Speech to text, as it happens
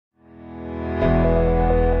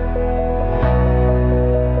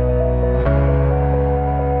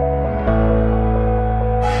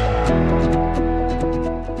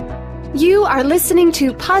You are listening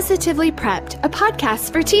to Positively Prepped, a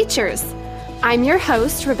podcast for teachers. I'm your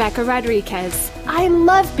host, Rebecca Rodriguez. I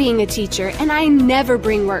love being a teacher, and I never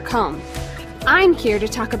bring work home. I'm here to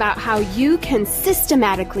talk about how you can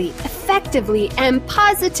systematically, effectively, and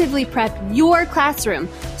positively prep your classroom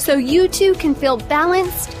so you too can feel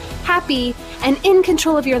balanced, happy, and in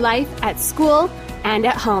control of your life at school and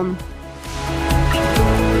at home.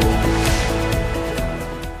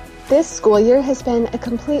 This school year has been a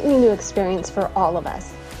completely new experience for all of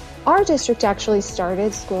us. Our district actually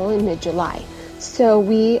started school in mid-July, so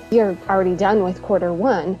we are already done with quarter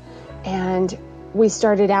one, and we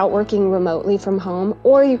started out working remotely from home,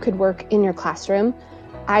 or you could work in your classroom.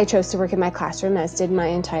 I chose to work in my classroom, as did my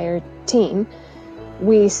entire team.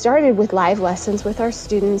 We started with live lessons with our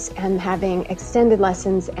students and having extended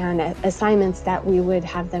lessons and assignments that we would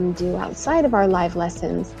have them do outside of our live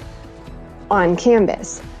lessons on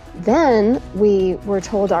Canvas. Then we were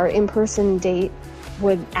told our in-person date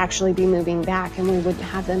would actually be moving back and we would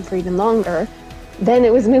have them for even longer. Then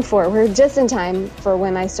it was moved forward just in time for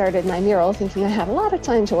when I started my mural, thinking I had a lot of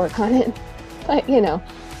time to work on it. But,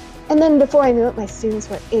 and then before I knew it, my students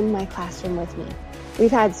were in my classroom with me.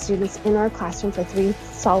 We've had students in our classroom for 3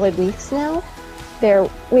 solid weeks now.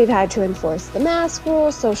 We've had to enforce the mask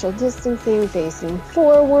rule, social distancing, facing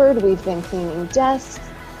forward. We've been cleaning desks.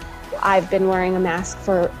 I've been wearing a mask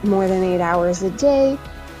for more than 8 hours a day.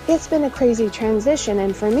 It's been a crazy transition,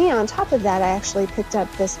 and for me, on top of that, I actually picked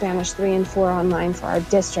up the Spanish 3 and 4 online for our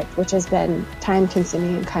district, which has been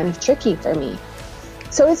time-consuming and kind of tricky for me.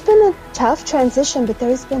 So it's been a tough transition, but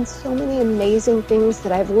there's been so many amazing things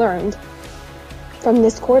that I've learned from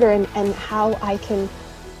this quarter and how I can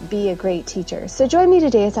be a great teacher. So join me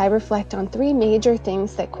today as I reflect on 3 major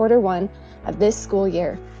things that quarter one of this school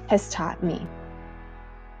year has taught me.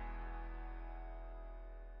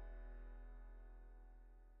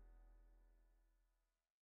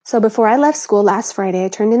 So before I left school last Friday, I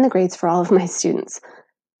turned in the grades for all of my students.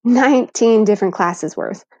 19 different classes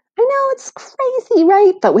worth. I know it's crazy,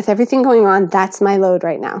 right? But with everything going on, that's my load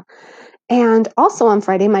right now. And also on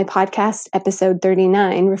Friday, my podcast episode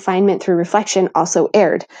 39, Refinement Through Reflection, also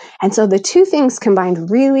aired. And so the 2 things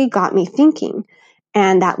combined really got me thinking.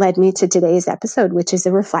 And that led me to today's episode, which is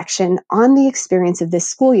a reflection on the experience of this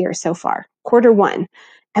school year so far, quarter one,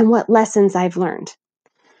 and what lessons I've learned.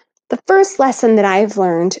 The first lesson that I've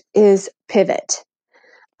learned is pivot.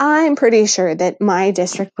 I'm pretty sure that my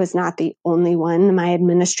district was not the only one. My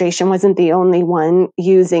administration wasn't the only one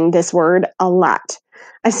using this word a lot.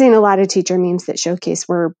 I've seen a lot of teacher memes that showcase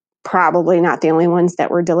we're probably not the only ones that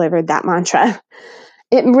were delivered that mantra.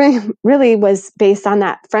 It really was based on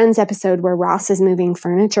that Friends episode where Ross is moving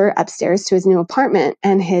furniture upstairs to his new apartment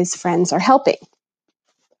and his friends are helping.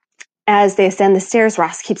 As they ascend the stairs,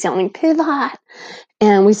 Ross keeps yelling, "Pivot!"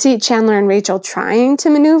 And we see Chandler and Rachel trying to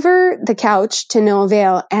maneuver the couch to no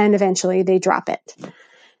avail, and eventually they drop it.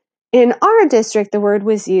 In our district, the word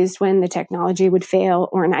was used when the technology would fail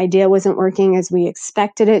or an idea wasn't working as we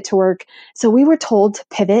expected it to work, so we were told to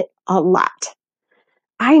pivot a lot.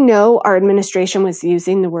 I know our administration was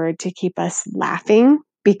using the word to keep us laughing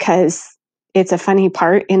because it's a funny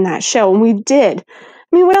part in that show, and we did.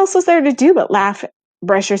 I mean, what else was there to do but laugh,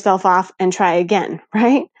 brush yourself off, and try again,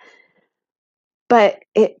 right? But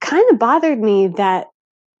it kind of bothered me that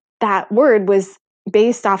that word was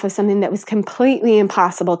based off of something that was completely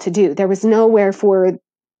impossible to do. There was nowhere for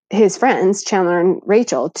his friends, Chandler and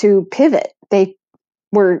Rachel, to pivot. They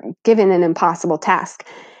were given an impossible task.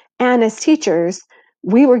 And as teachers,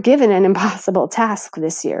 we were given an impossible task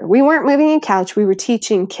this year. We weren't moving a couch, we were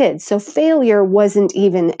teaching kids. So failure wasn't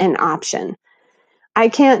even an option. I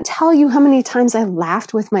can't tell you how many times I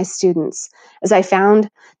laughed with my students as I found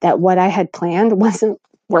that what I had planned wasn't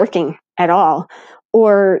working at all.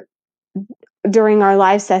 Or during our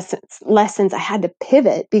live lessons, I had to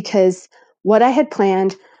pivot because what I had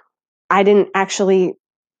planned, I didn't actually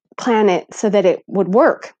plan it so that it would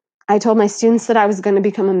work. I told my students that I was going to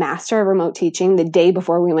become a master of remote teaching the day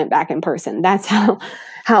before we went back in person. That's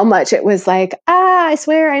how much it was like, I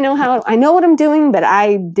swear I know what I'm doing, but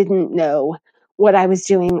I didn't know what I was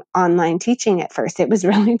doing online teaching at first. It was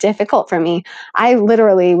really difficult for me. I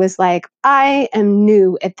literally was like, I am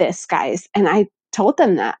new at this, guys. And I told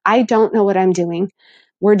them that I don't know what I'm doing.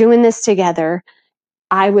 We're doing this together.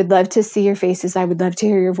 I would love to see your faces. I would love to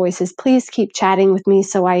hear your voices. Please keep chatting with me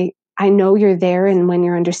so I I know you're there, and when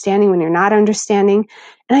you're understanding, when you're not understanding.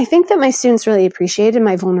 And I think that my students really appreciated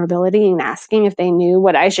my vulnerability in asking if they knew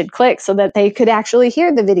what I should click so that they could actually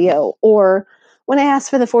hear the video, or when I asked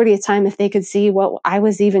for the 40th time, if they could see what I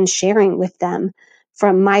was even sharing with them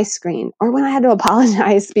from my screen, or when I had to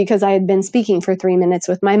apologize because I had been speaking for 3 minutes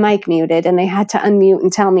with my mic muted and they had to unmute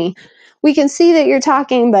and tell me, we can see that you're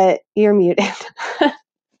talking, but you're muted.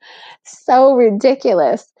 So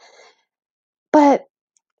ridiculous. But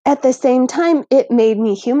at the same time, it made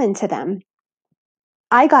me human to them.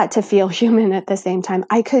 I got to feel human at the same time.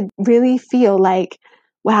 I could really feel like,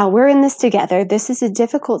 wow, we're in this together. This is a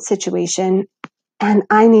difficult situation, and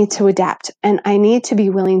I need to adapt, and I need to be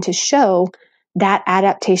willing to show that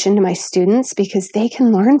adaptation to my students because they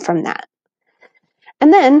can learn from that.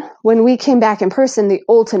 And then when we came back in person, the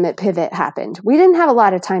ultimate pivot happened. We didn't have a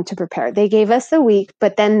lot of time to prepare. They gave us a week,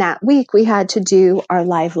 but then that week we had to do our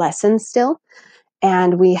live lessons still,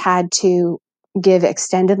 and we had to give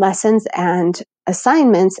extended lessons and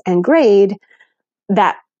assignments and grade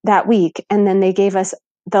that week. And then they gave us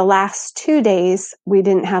the last 2 days, we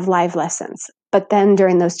didn't have live lessons. But then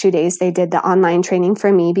during those 2 days, they did the online training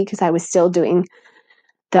for me because I was still doing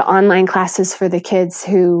the online classes for the kids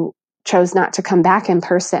who chose not to come back in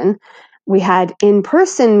person. We had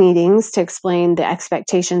in-person meetings to explain the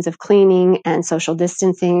expectations of cleaning and social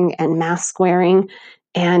distancing and mask wearing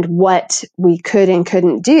and what we could and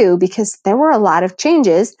couldn't do, because there were a lot of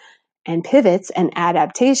changes and pivots and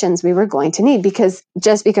adaptations we were going to need, because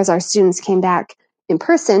just because our students came back in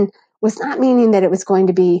person was not meaning that it was going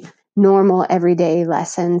to be normal everyday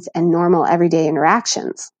lessons and normal everyday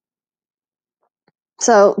interactions.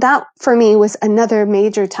 So that for me was another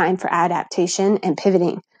major time for adaptation and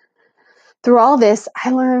pivoting. Through all this, I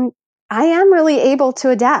learned I am really able to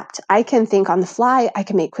adapt. I can think on the fly, I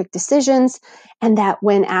can make quick decisions, and that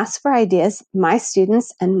when asked for ideas, my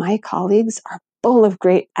students and my colleagues are full of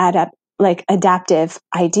great adaptive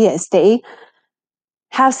ideas. They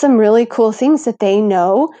have some really cool things that they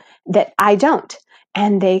know that I don't,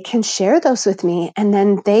 and they can share those with me. And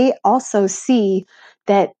then they also see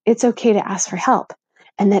that it's okay to ask for help,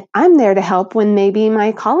 and that I'm there to help when maybe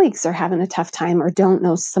my colleagues are having a tough time or don't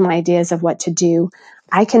know some ideas of what to do.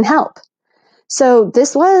 I can help. So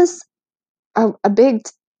this was a big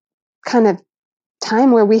kind of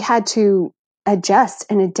time where we had to adjust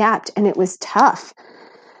and adapt, and it was tough.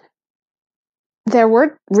 There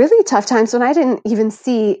were really tough times when I didn't even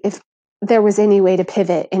see if there was any way to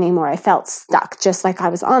pivot anymore. I felt stuck, just like I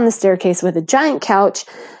was on the staircase with a giant couch.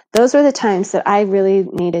 Those were the times that I really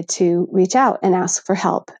needed to reach out and ask for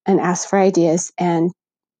help and ask for ideas. And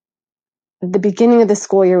the beginning of the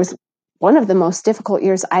school year was one of the most difficult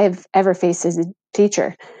years I have ever faced as a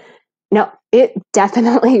teacher. No, it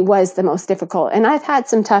definitely was the most difficult. And I've had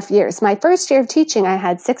some tough years. My first year of teaching, I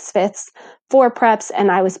had 6 fifths, 4 preps,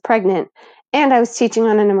 and I was pregnant. And I was teaching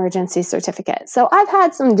on an emergency certificate. So I've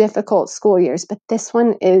had some difficult school years, but this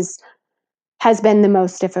one has been the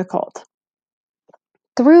most difficult.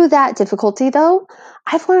 Through that difficulty, though,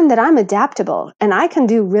 I've learned that I'm adaptable and I can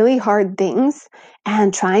do really hard things,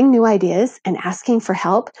 and trying new ideas and asking for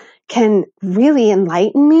help can really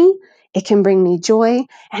enlighten me. It can bring me joy,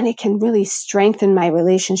 and it can really strengthen my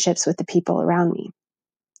relationships with the people around me.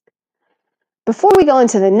 Before we go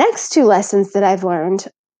into the next 2 lessons that I've learned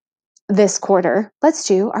this quarter, let's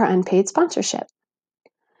do our unpaid sponsorship.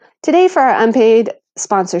 Today, for our unpaid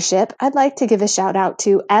sponsorship, I'd like to give a shout out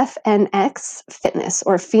to FNX Fitness,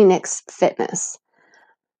 or Phoenix Fitness.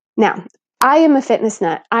 Now, I am a fitness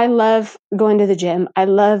nut. I love going to the gym. I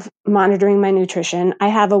love monitoring my nutrition. I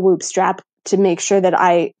have a Whoop strap to make sure that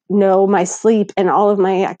I know my sleep and all of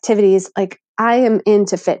my activities. Like, I am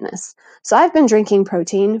into fitness. So I've been drinking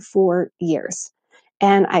protein for years.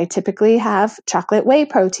 And I typically have chocolate whey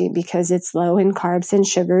protein because it's low in carbs and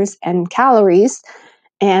sugars and calories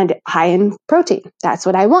and high in protein. That's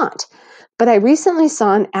what I want. But I recently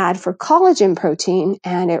saw an ad for collagen protein,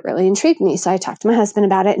 and it really intrigued me. So I talked to my husband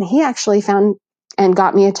about it, and he actually found and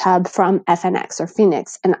got me a tub from FNX, or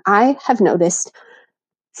Phoenix. And I have noticed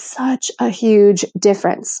such a huge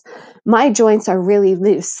difference. My joints are really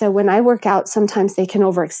loose. So when I work out, sometimes they can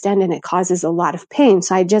overextend and it causes a lot of pain.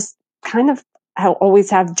 So I just I always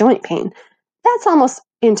have joint pain. That's almost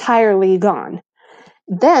entirely gone.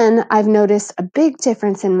 Then I've noticed a big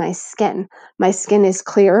difference in my skin. My skin is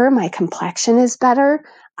clearer. My complexion is better.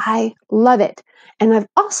 I love it. And I've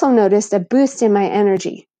also noticed a boost in my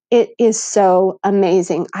energy. It is so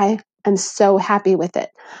amazing. I am so happy with it.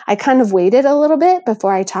 I kind of waited a little bit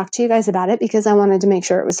before I talked to you guys about it because I wanted to make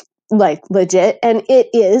sure it was like legit, and it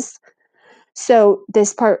is. So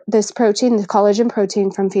this protein, the collagen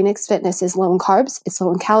protein from Phoenix Fitness, is low in carbs, it's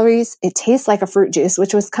low in calories, it tastes like a fruit juice,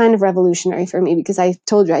 which was kind of revolutionary for me because I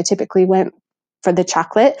told you I typically went for the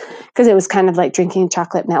chocolate because it was kind of like drinking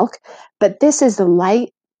chocolate milk. But this is the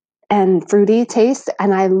light and fruity taste,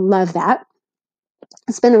 and I love that.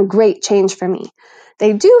 It's been a great change for me.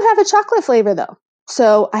 They do have a chocolate flavor though,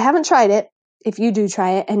 so I haven't tried it. If you do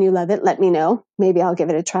try it and you love it, let me know. Maybe I'll give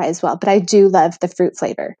it a try as well. But I do love the fruit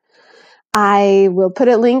flavor. I will put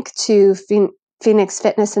a link to Phoenix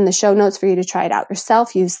Fitness in the show notes for you to try it out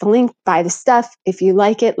yourself. Use the link, buy the stuff. If you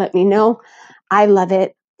like it, let me know. I love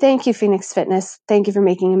it. Thank you, Phoenix Fitness. Thank you for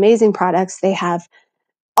making amazing products. They have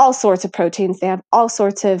all sorts of proteins. They have all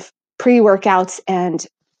sorts of pre-workouts and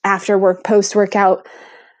after work, post-workout,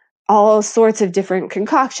 all sorts of different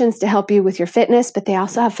concoctions to help you with your fitness, but they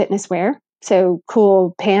also have fitness wear. So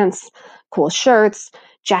cool pants, cool shirts,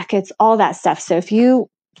 jackets, all that stuff. So if you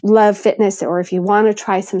love fitness or if you want to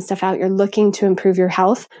try some stuff out, you're looking to improve your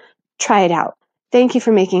health, try it out. Thank you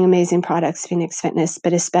for making amazing products, Phoenix Fitness,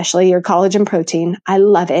 but especially your collagen protein. I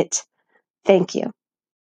love it. Thank you.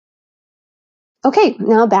 Okay,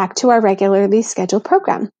 now back to our regularly scheduled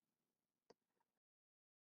program.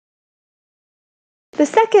 The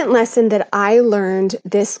second lesson that I learned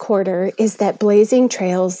this quarter is that blazing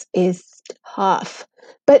trails is tough,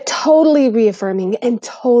 but totally reaffirming and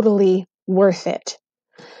totally worth it.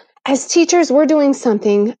 As teachers, we're doing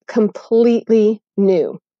something completely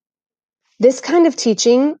new. This kind of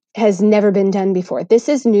teaching has never been done before. This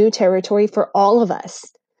is new territory for all of us.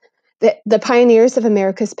 The pioneers of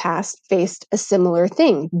America's past faced a similar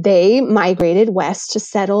thing. They migrated west to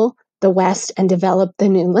settle the West and develop the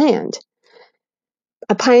new land.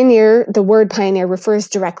 A pioneer, the word pioneer refers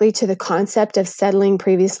directly to the concept of settling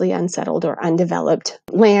previously unsettled or undeveloped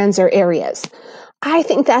lands or areas. I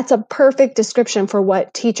think that's a perfect description for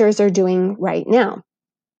what teachers are doing right now.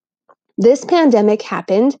 This pandemic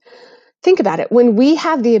happened, think about it, when we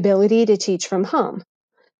have the ability to teach from home.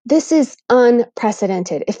 This is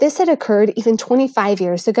unprecedented. If this had occurred even 25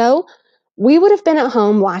 years ago, we would have been at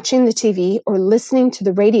home watching the TV or listening to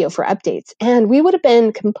the radio for updates, and we would have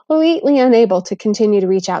been completely unable to continue to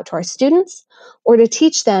reach out to our students or to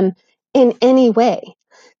teach them in any way.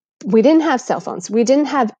 We didn't have cell phones. We didn't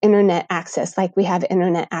have internet access like we have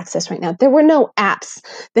internet access right now. There were no apps.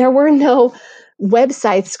 There were no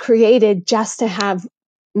websites created just to have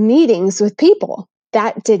meetings with people.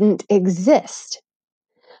 That didn't exist.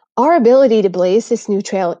 Our ability to blaze this new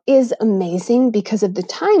trail is amazing because of the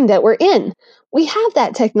time that we're in. We have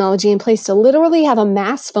that technology in place to literally have a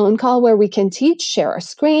mass phone call where we can teach, share our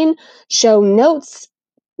screen, show notes,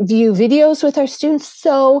 view videos with our students,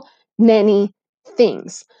 so many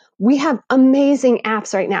things. We have amazing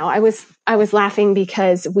apps right now. I was laughing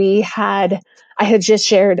because I had just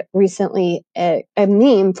shared recently a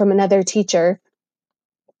meme from another teacher,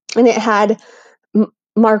 and it had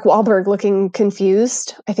Mark Wahlberg looking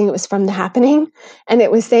confused. I think it was from The Happening. And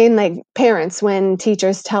it was saying like parents, when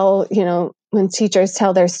teachers tell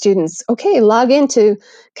their students, okay, log into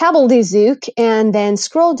Kabeldezook and then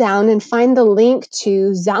scroll down and find the link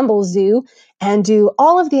to Zamblezoo and do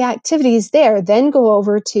all of the activities there. Then go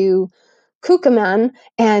over to Kukaman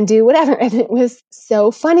and do whatever. And it was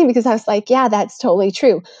so funny because I was like, yeah, that's totally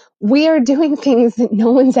true. We are doing things that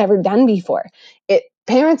no one's ever done before.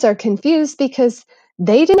 Parents are confused because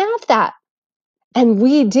they didn't have that. And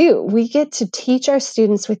we do. We get to teach our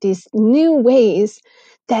students with these new ways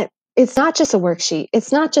that it's not just a worksheet.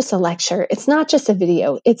 It's not just a lecture. It's not just a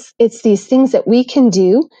video. It's these things that we can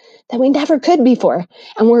do that we never could before.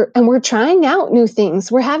 And we're trying out new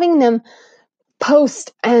things. We're having them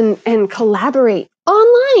post and collaborate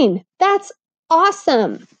online. That's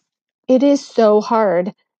awesome. It is so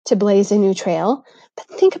hard to blaze a new trail, but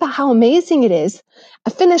think about how amazing it is. A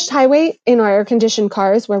finished highway in our air-conditioned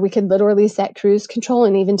cars where we could literally set cruise control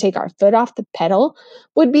and even take our foot off the pedal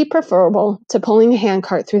would be preferable to pulling a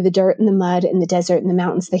handcart through the dirt and the mud and the desert and the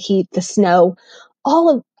mountains, the heat, the snow,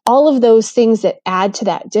 all of those things that add to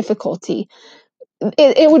that difficulty.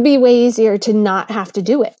 It would be way easier to not have to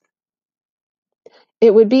do it.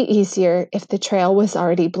 It would be easier if the trail was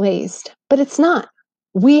already blazed, but it's not.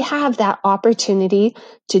 We have that opportunity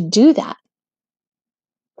to do that.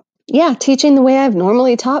 Yeah, teaching the way I've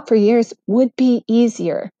normally taught for years would be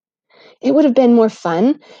easier. It would have been more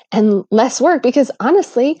fun and less work because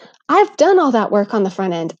honestly, I've done all that work on the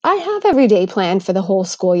front end. I have every day planned for the whole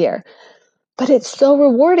school year. But it's so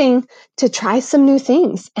rewarding to try some new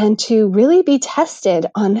things and to really be tested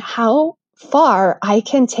on how far I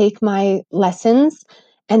can take my lessons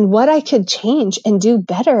and what I could change and do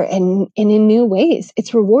better and in new ways.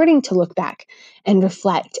 It's rewarding to look back and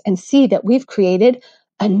reflect and see that we've created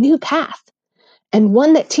a new path, and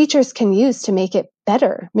one that teachers can use to make it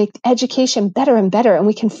better, make education better and better. And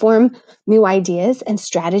we can form new ideas and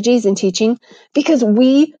strategies in teaching because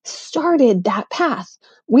we started that path.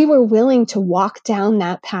 We were willing to walk down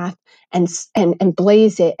that path and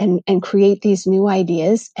blaze it and create these new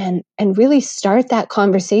ideas and really start that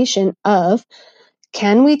conversation of,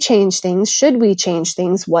 can we change things? Should we change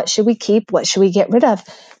things? What should we keep? What should we get rid of?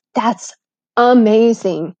 That's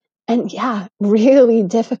amazing. And yeah, really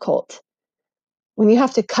difficult. When you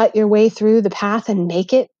have to cut your way through the path and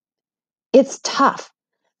make it, it's tough.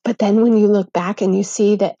 But then when you look back and you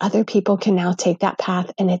see that other people can now take that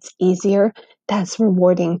path and it's easier, that's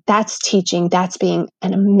rewarding. That's teaching. That's being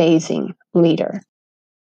an amazing leader.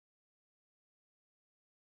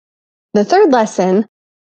 The third lesson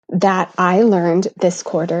that I learned this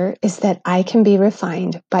quarter is that I can be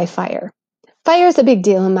refined by fire. Fire is a big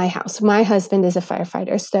deal in my house. My husband is a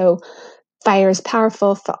firefighter, so fire is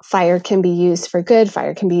powerful. Fire can be used for good.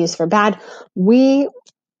 Fire can be used for bad. We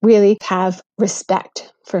really have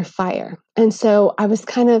respect for fire. And so I was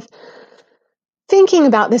kind of thinking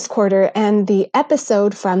about this quarter and the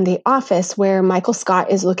episode from The Office where Michael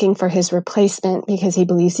Scott is looking for his replacement because he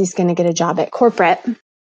believes he's going to get a job at corporate.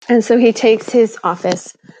 And so he takes his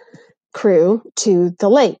office crew to the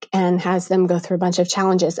lake and has them go through a bunch of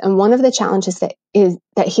challenges. And one of the challenges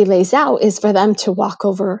that he lays out is for them to walk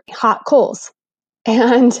over hot coals.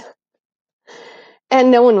 And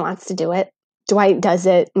no one wants to do it. Dwight does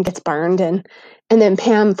it and gets burned, and then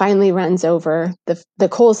Pam finally runs over the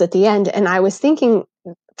coals at the end. And I was thinking,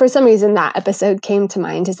 for some reason, that episode came to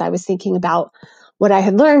mind as I was thinking about what I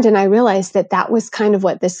had learned, and I realized that was kind of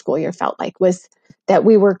what this school year felt like, was that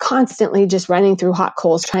we were constantly just running through hot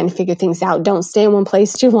coals, trying to figure things out. Don't stay in one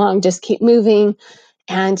place too long, just keep moving.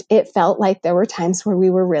 And it felt like there were times where we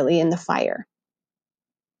were really in the fire.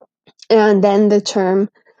 And then the term,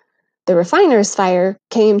 the refiner's fire,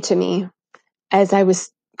 came to me as I was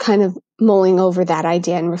kind of mulling over that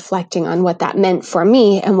idea and reflecting on what that meant for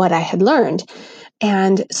me and what I had learned.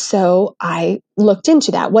 And so I looked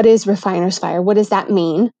into that. What is refiner's fire? What does that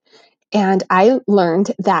mean? And I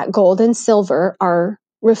learned that gold and silver are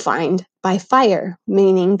refined by fire,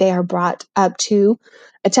 meaning they are brought up to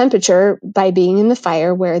a temperature by being in the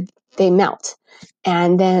fire where they melt.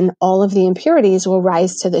 And then all of the impurities will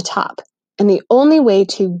rise to the top. And the only way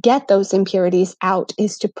to get those impurities out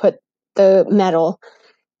is to put the metal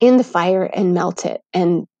in the fire and melt it.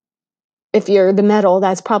 And if you're the metal,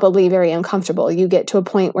 that's probably very uncomfortable. You get to a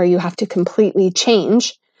point where you have to completely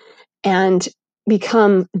change and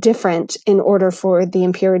become different in order for the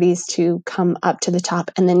impurities to come up to the top,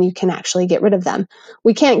 and then you can actually get rid of them.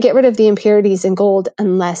 We can't get rid of the impurities in gold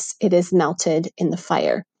unless it is melted in the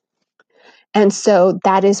fire. And so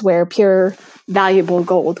that is where pure, valuable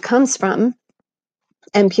gold comes from,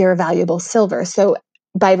 and pure, valuable silver. So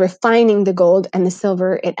by refining the gold and the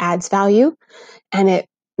silver, it adds value and it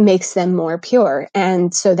makes them more pure.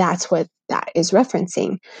 And so that's what that is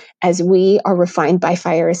referencing. As we are refined by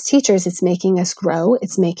fire as teachers, it's making us grow.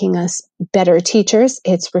 It's making us better teachers.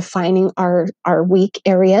 It's refining our weak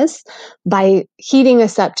areas by heating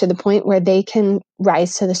us up to the point where they can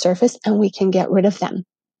rise to the surface and we can get rid of them.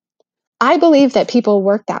 I believe that people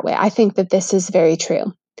work that way. I think that this is very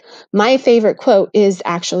true. My favorite quote is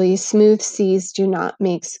actually, "Smooth seas do not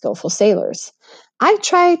make skillful sailors." I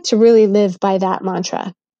try to really live by that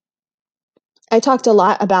mantra. I talked a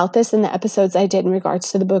lot about this in the episodes I did in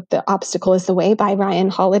regards to the book, The Obstacle is the Way by Ryan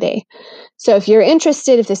Holiday. So if you're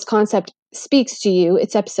interested, if this concept speaks to you,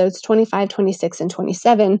 it's episodes 25, 26, and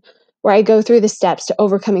 27, where I go through the steps to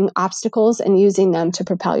overcoming obstacles and using them to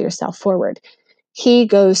propel yourself forward. He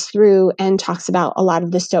goes through and talks about a lot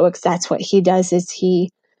of the Stoics. That's what he does, is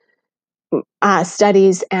he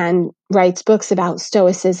studies and writes books about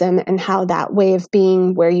Stoicism and how that way of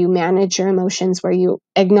being, where you manage your emotions, where you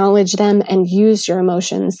acknowledge them and use your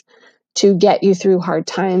emotions to get you through hard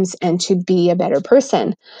times and to be a better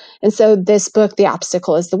person. And so this book, The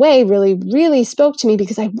Obstacle is the Way, really, really spoke to me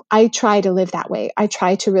because I try to live that way. I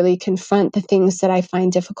try to really confront the things that I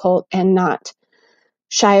find difficult and not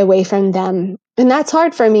shy away from them. And that's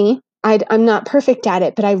hard for me. I'm not perfect at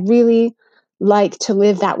it, but I really like to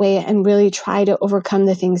live that way and really try to overcome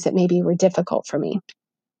the things that maybe were difficult for me.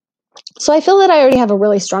 So I feel that I already have a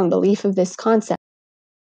really strong belief of this concept.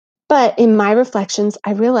 But in my reflections,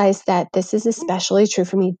 I realized that this is especially true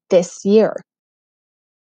for me this year.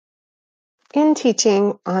 In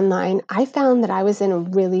teaching online, I found that I was in a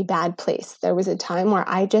really bad place. There was a time where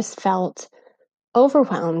I just felt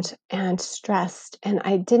overwhelmed and stressed, and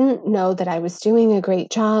I didn't know that I was doing a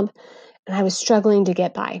great job, and I was struggling to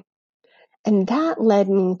get by. And that led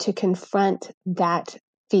me to confront that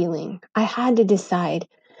feeling. I had to decide,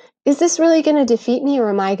 is this really going to defeat me or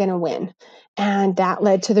am I going to win? And that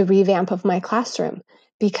led to the revamp of my classroom.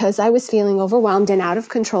 Because I was feeling overwhelmed and out of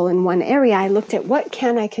control in one area, I looked at what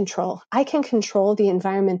can I control? I can control the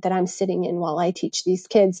environment that I'm sitting in while I teach these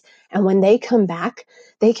kids. And when they come back,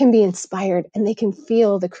 they can be inspired and they can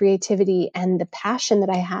feel the creativity and the passion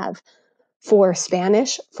that I have for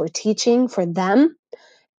Spanish, for teaching, for them.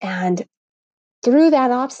 And through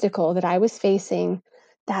that obstacle that I was facing,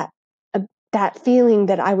 that that feeling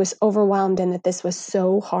that I was overwhelmed and that this was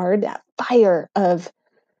so hard, that fire of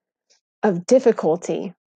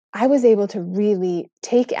difficulty, I was able to really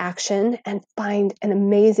take action and find an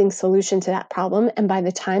amazing solution to that problem. And by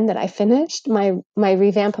the time that I finished my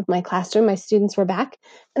revamp of my classroom, my students were back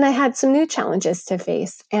and I had some new challenges to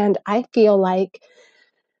face. And I feel like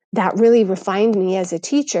that really refined me as a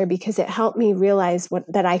teacher because it helped me realize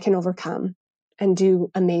that I can overcome and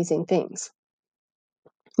do amazing things.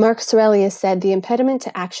 Marcus Aurelius said, "The impediment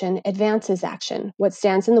to action advances action. What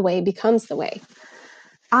stands in the way becomes the way."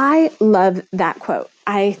 I love that quote.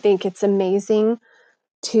 I think it's amazing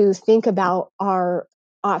to think about our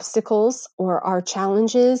obstacles or our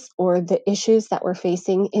challenges or the issues that we're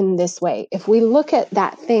facing in this way. If we look at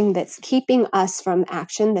that thing that's keeping us from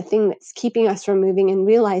action, the thing that's keeping us from moving and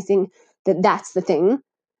realizing that that's the thing,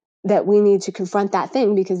 that we need to confront that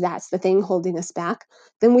thing because that's the thing holding us back,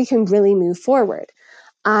 then we can really move forward.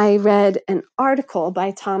 I read an article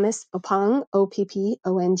by Thomas Oppong,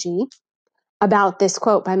 Oppong, about this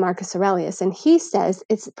quote by Marcus Aurelius, and he says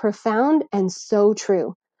it's profound and so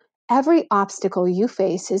true. Every obstacle you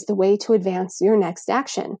face is the way to advance your next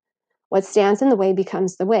action. What stands in the way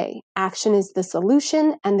becomes the way. Action is the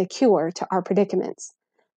solution and the cure to our predicaments.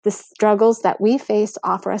 The struggles that we face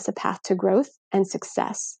offer us a path to growth and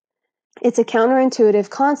success. It's a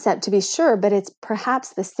counterintuitive concept, to be sure, but it's perhaps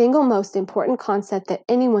the single most important concept that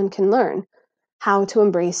anyone can learn: how to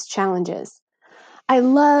embrace challenges. I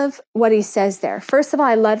love what he says there. First of all,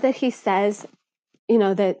 I love that he says,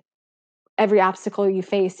 that every obstacle you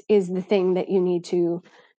face is the thing that you need to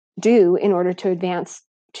do in order to advance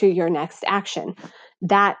to your next action.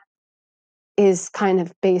 That is kind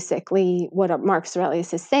of basically what Marcus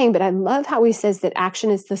Aurelius is saying, but I love how he says that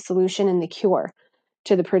action is the solution and the cure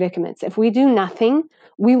to the predicaments. If we do nothing,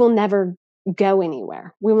 we will never go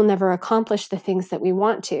anywhere. We will never accomplish the things that we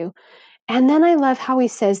want to. And then I love how he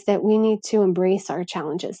says that we need to embrace our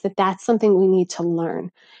challenges, that that's something we need to learn.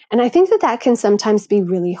 And I think that that can sometimes be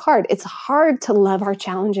really hard. It's hard to love our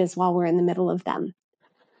challenges while we're in the middle of them.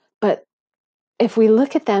 But if we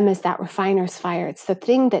look at them as that refiner's fire, it's the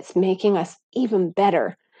thing that's making us even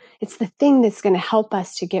better. It's the thing that's going to help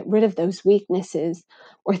us to get rid of those weaknesses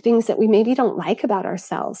or things that we maybe don't like about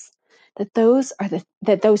ourselves. That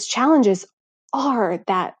those challenges are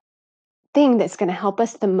that thing that's going to help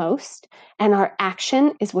us the most, and our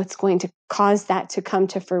action is what's going to cause that to come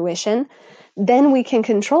to fruition. Then we can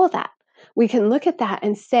control that. We can look at that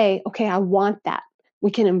and say, okay, I want that.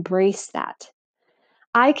 We can embrace that.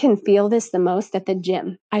 I can feel this the most at the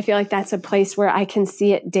gym. I feel like that's a place where I can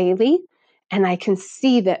see it daily and I can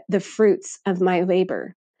see the fruits of my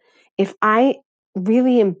labor. If I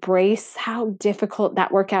really embrace how difficult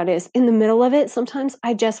that workout is, in the middle of it, sometimes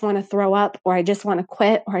I just want to throw up or I just want to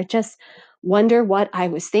quit or I just wonder what I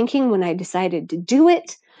was thinking when I decided to do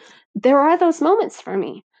it. There are those moments for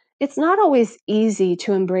me. It's not always easy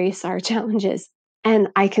to embrace our challenges, and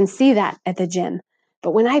I can see that at the gym.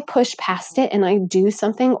 But when I push past it and I do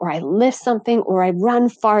something or I lift something or I run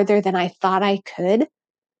farther than I thought I could,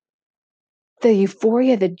 the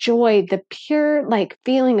euphoria, the joy, the pure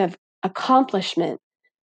feeling of accomplishment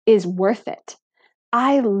is worth it.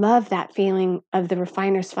 I love that feeling of the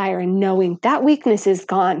refiner's fire and knowing that weakness is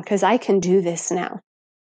gone because I can do this now.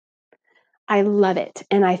 I love it.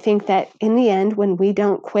 And I think that in the end, when we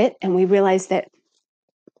don't quit and we realize that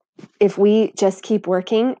if we just keep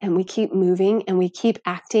working and we keep moving and we keep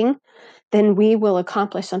acting, then we will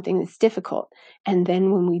accomplish something that's difficult. And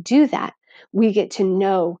then when we do that, we get to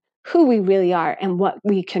know who we really are and what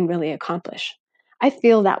we can really accomplish. I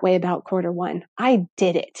feel that way about Q1. I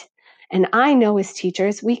did it. And I know as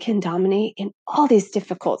teachers, we can dominate in all these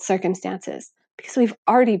difficult circumstances because we've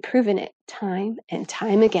already proven it time and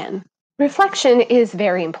time again. Reflection is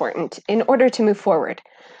very important in order to move forward,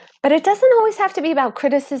 but it doesn't always have to be about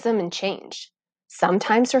criticism and change.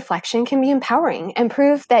 Sometimes reflection can be empowering and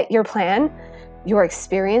prove that your plan, your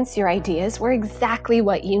experience, your ideas were exactly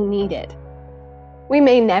what you needed. We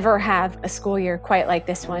may never have a school year quite like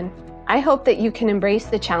this one. I hope that you can embrace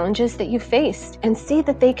the challenges that you faced and see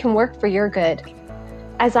that they can work for your good.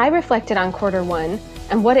 As I reflected on Q1,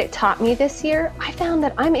 And what it taught me this year, I found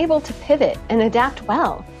that I'm able to pivot and adapt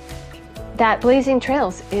well. That blazing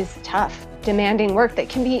trails is tough, demanding work that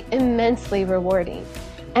can be immensely rewarding.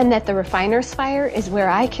 And that the refiner's fire is where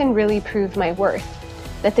I can really prove my worth.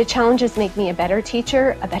 That the challenges make me a better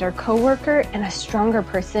teacher, a better coworker, and a stronger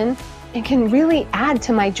person, and can really add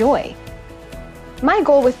to my joy. My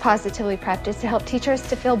goal with Positively Prepped is to help teachers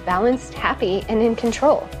to feel balanced, happy, and in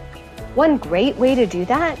control. One great way to do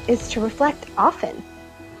that is to reflect often.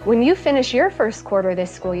 When you finish your first quarter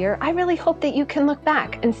this school year, I really hope that you can look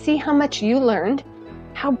back and see how much you learned,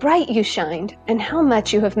 how bright you shined, and how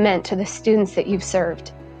much you have meant to the students that you've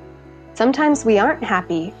served. Sometimes we aren't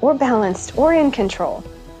happy or balanced or in control,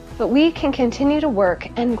 but we can continue to work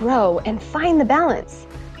and grow and find the balance,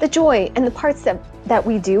 the joy, and the parts that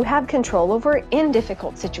we do have control over in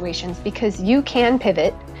difficult situations, because you can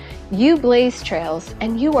pivot, you blaze trails,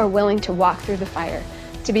 and you are willing to walk through the fire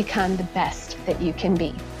to become the best that you can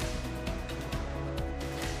be.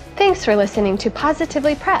 Thanks for listening to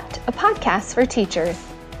Positively Prepped, a podcast for teachers.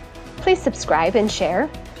 Please subscribe and share.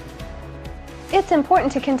 It's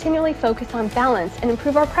important to continually focus on balance and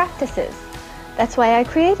improve our practices. That's why I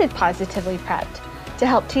created Positively Prepped, to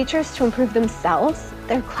help teachers to improve themselves,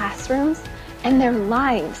 their classrooms, and their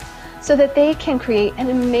lives so that they can create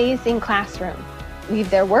an amazing classroom,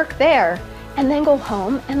 leave their work there, and then go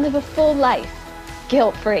home and live a full life,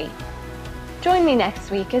 guilt-free. Join me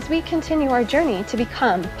next week as we continue our journey to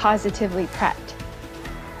become Positively Prepped.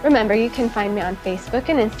 Remember, you can find me on Facebook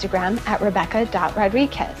and Instagram at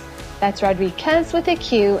Rebecca.Rodriguez. That's Rodriguez with a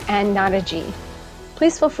Q and not a G.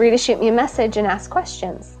 Please feel free to shoot me a message and ask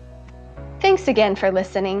questions. Thanks again for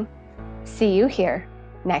listening. See you here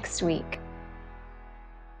next week.